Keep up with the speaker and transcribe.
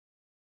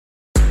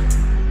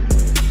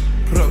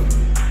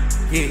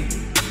yeah,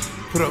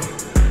 put up,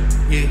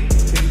 yeah,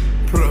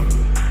 put up,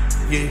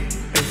 yeah,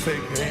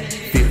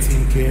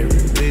 15 karat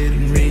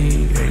wedding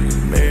ring, ain't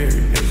you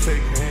married?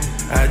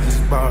 I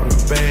just bought a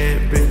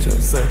bad bitch, I'm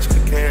such a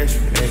cash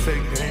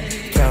man.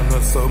 Count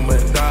up so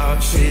much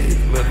dog shit,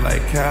 look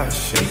like cow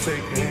shit.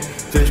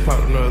 Just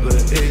popped another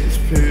X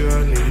pill,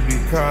 I need to be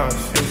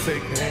cautious.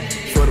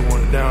 Shorty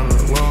wanted down on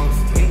the lungs,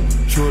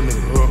 sure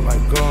nigga up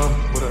like gum.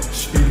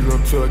 Speeded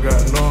up till I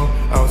got numb,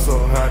 I was so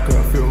high,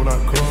 couldn't feel when I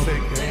come.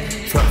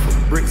 Trap for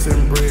bricks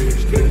and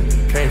breads,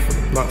 came from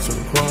the blocks and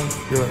the crumbs,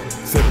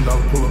 $7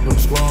 pull up in the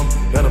slum,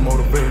 got a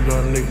motivated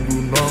young nigga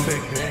do numb.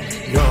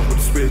 Young with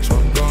a switch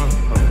on the gun,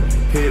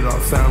 head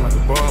off sound like a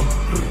bomb.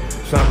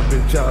 Shot a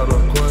bitch out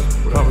of course,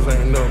 promise I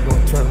ain't never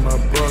gonna turn my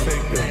brother.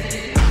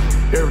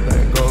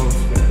 Everything goes,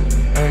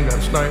 I ain't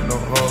got snipe no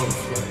hoes.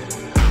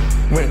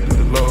 Went through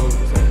the lows,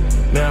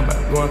 now I'm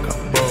about to go and cop a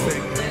bowl.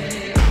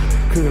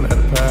 Cooking like a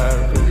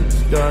pirate,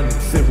 young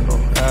nigga sipping on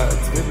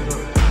ice.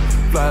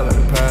 Fly like a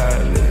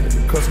pilot,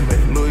 custom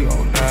made Louis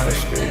on ice.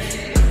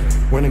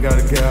 When I got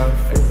a gal,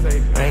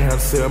 I ain't have to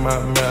sell my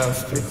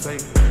master.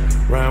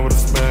 Rhyme with a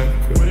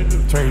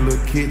smacker, turn your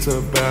little kid to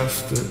a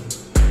bastard.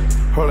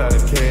 Whole lot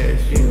of cash,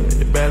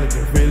 the ballot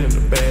can fit in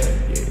the bag,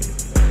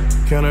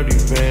 Count up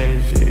these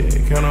bands,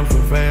 count up so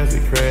fast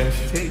they crash.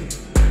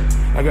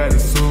 I got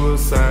these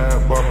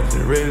suicide bombers,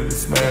 they ready to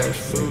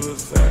smash.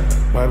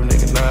 Wipe a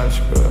nigga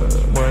nostril,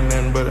 wasn't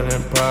nothing but an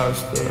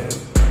imposter.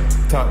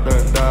 Top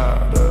done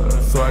died,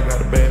 so I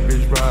got a bad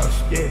bitch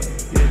roster.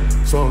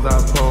 Soon as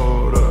I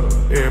pulled up,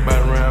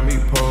 everybody around me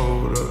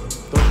pulled up.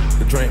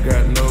 The drink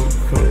got no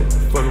cut,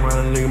 fuck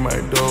around a nigga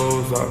might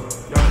doze off.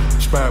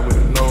 Spot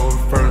with no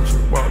furniture,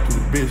 walk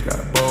through the bitch,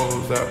 got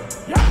bowls out.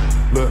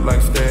 Look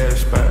like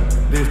stash spot,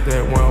 this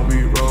that one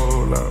we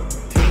roll out.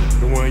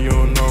 The one you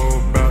don't know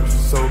about, she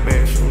so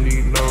bad she don't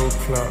need no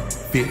clout.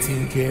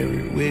 15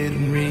 karat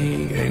wedding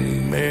ring, ain't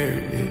even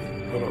married yet.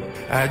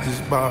 I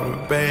just bought a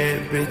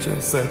bad bitch,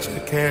 I'm such a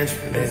cash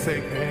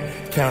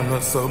man. Count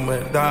up so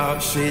much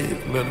dog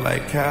shit, look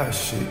like cow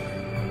shit.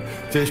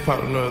 Just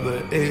popped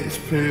another X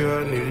pill,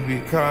 I need to be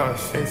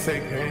cautious.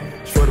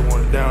 Shorty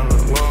wanted down on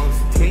the lungs,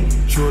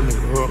 sure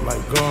nigga up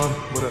like gum.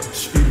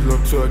 Speeded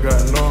up till I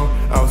got numb,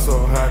 I was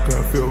so high,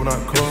 couldn't feel when I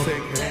come.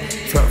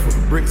 Trap for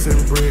the bricks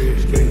and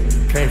breads,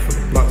 came from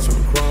the blocks and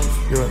the crumbs.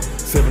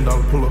 $7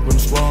 pull up in the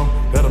slum,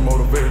 got a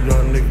motivated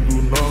young nigga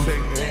do numb.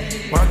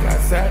 Walk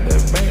outside the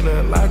bank,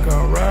 look like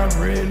a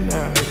robbery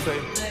now.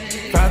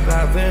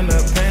 5,000 in the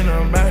paint,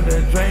 I'm about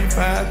to drink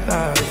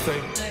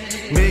 5,000.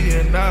 $1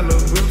 million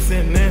whips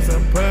and then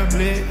some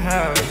public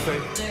house.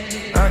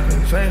 I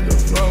can change the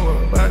flow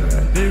up, I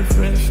got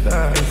different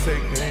styles.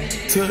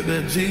 Took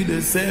the G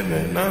to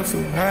 7, I'm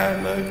so high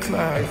in the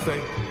cloud.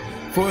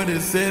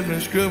 47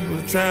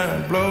 scribbles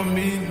trying to blow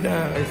me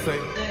down.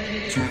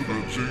 Took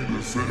the G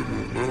to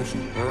 7, I'm so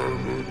high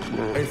in the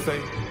cloud.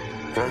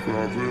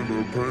 5,000 in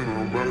the paint,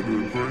 I'm about to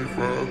drink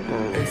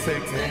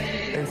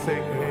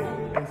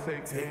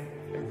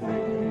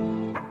 5,000.